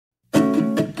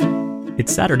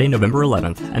It's Saturday, November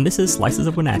 11th, and this is Slices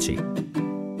of Wenatchee.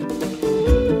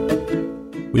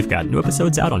 We've got new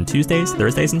episodes out on Tuesdays,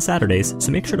 Thursdays, and Saturdays, so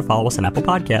make sure to follow us on Apple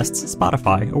Podcasts,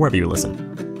 Spotify, or wherever you listen.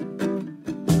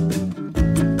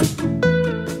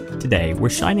 Today, we're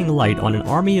shining light on an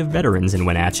army of veterans in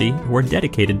Wenatchee who are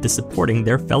dedicated to supporting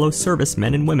their fellow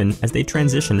servicemen and women as they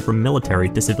transition from military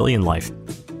to civilian life.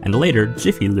 And later,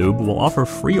 Jiffy Lube will offer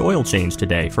free oil change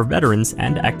today for veterans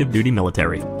and active duty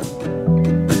military.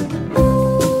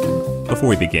 Before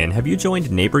we begin, have you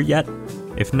joined Neighbor yet?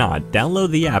 If not,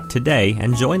 download the app today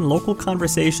and join local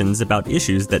conversations about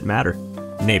issues that matter.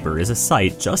 Neighbor is a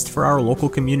site just for our local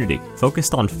community,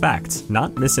 focused on facts,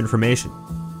 not misinformation.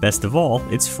 Best of all,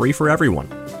 it's free for everyone.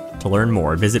 To learn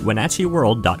more, visit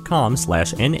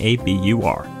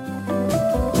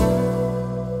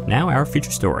wenatcheeworld.com/NABUR. Now our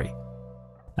feature story.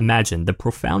 Imagine the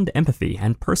profound empathy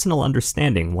and personal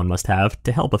understanding one must have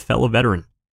to help a fellow veteran.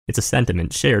 It's a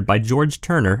sentiment shared by George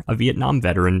Turner, a Vietnam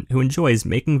veteran who enjoys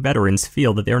making veterans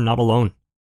feel that they are not alone.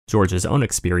 George's own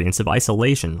experience of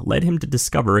isolation led him to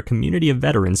discover a community of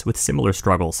veterans with similar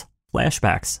struggles,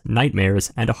 flashbacks,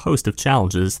 nightmares, and a host of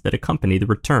challenges that accompany the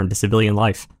return to civilian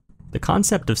life. The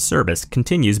concept of service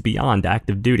continues beyond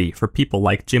active duty for people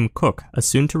like Jim Cook, a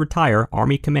soon-to-retire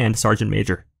Army Command Sergeant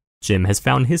Major. Jim has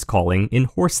found his calling in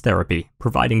horse therapy,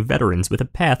 providing veterans with a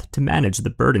path to manage the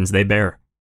burdens they bear.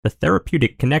 The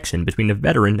therapeutic connection between a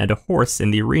veteran and a horse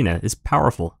in the arena is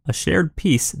powerful, a shared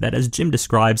peace that, as Jim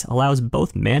describes, allows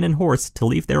both man and horse to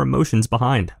leave their emotions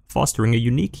behind, fostering a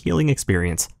unique healing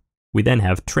experience. We then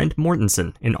have Trent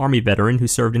Mortensen, an Army veteran who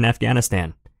served in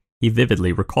Afghanistan. He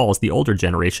vividly recalls the older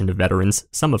generation of veterans,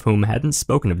 some of whom hadn't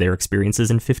spoken of their experiences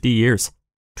in 50 years.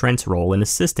 Trent's role in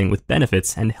assisting with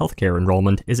benefits and healthcare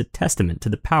enrollment is a testament to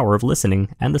the power of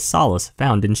listening and the solace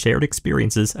found in shared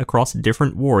experiences across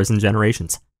different wars and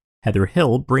generations. Heather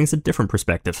Hill brings a different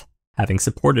perspective. Having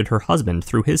supported her husband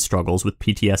through his struggles with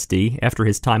PTSD after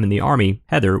his time in the Army,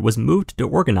 Heather was moved to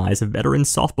organize a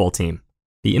veterans softball team.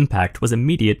 The impact was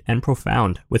immediate and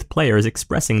profound, with players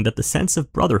expressing that the sense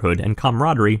of brotherhood and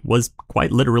camaraderie was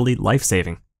quite literally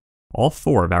life-saving. All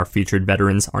four of our featured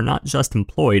veterans are not just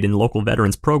employed in local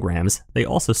veterans programs, they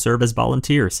also serve as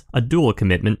volunteers, a dual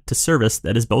commitment to service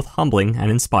that is both humbling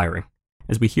and inspiring.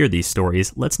 As we hear these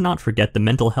stories, let's not forget the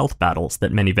mental health battles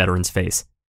that many veterans face.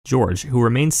 George, who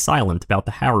remains silent about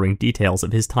the harrowing details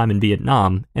of his time in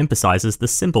Vietnam, emphasizes the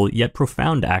simple yet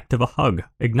profound act of a hug,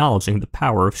 acknowledging the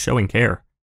power of showing care.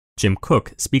 Jim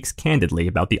Cook speaks candidly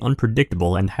about the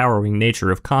unpredictable and harrowing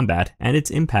nature of combat and its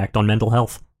impact on mental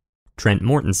health. Trent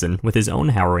Mortensen, with his own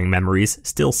harrowing memories,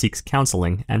 still seeks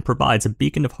counseling and provides a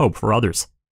beacon of hope for others.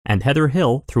 And Heather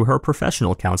Hill, through her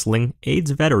professional counseling,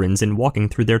 aids veterans in walking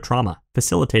through their trauma,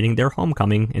 facilitating their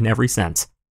homecoming in every sense.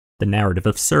 The narrative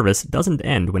of service doesn't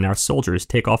end when our soldiers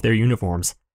take off their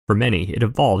uniforms. For many, it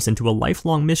evolves into a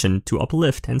lifelong mission to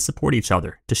uplift and support each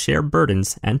other, to share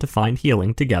burdens, and to find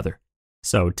healing together.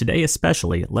 So today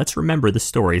especially, let's remember the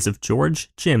stories of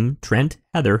George, Jim, Trent,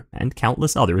 Heather, and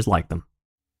countless others like them.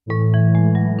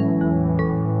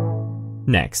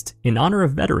 Next, in honor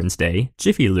of Veterans Day,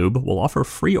 Jiffy Lube will offer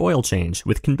free oil change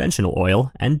with conventional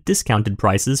oil and discounted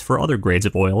prices for other grades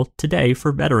of oil today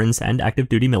for veterans and active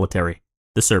duty military.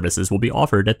 The services will be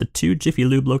offered at the two Jiffy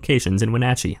Lube locations in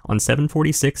Wenatchee on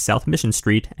 746 South Mission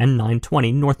Street and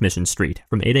 920 North Mission Street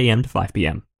from 8 a.m. to 5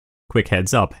 p.m. Quick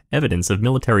heads up, evidence of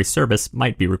military service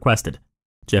might be requested.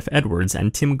 Jeff Edwards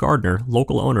and Tim Gardner,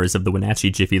 local owners of the Wenatchee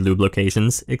Jiffy Lube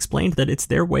locations, explained that it's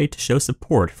their way to show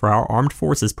support for our armed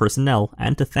forces personnel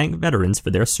and to thank veterans for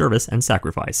their service and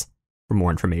sacrifice. For more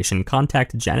information,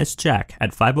 contact Janice Jack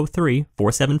at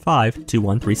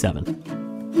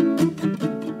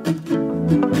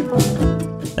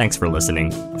 503-475-2137. Thanks for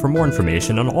listening. For more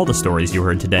information on all the stories you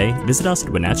heard today, visit us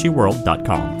at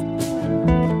wenatcheeworld.com.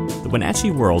 The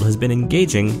Wenatchee World has been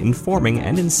engaging, informing,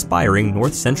 and inspiring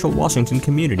North Central Washington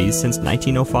communities since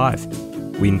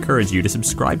 1905. We encourage you to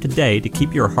subscribe today to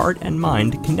keep your heart and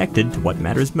mind connected to what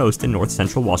matters most in North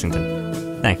Central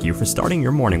Washington. Thank you for starting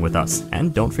your morning with us,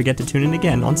 and don't forget to tune in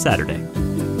again on Saturday.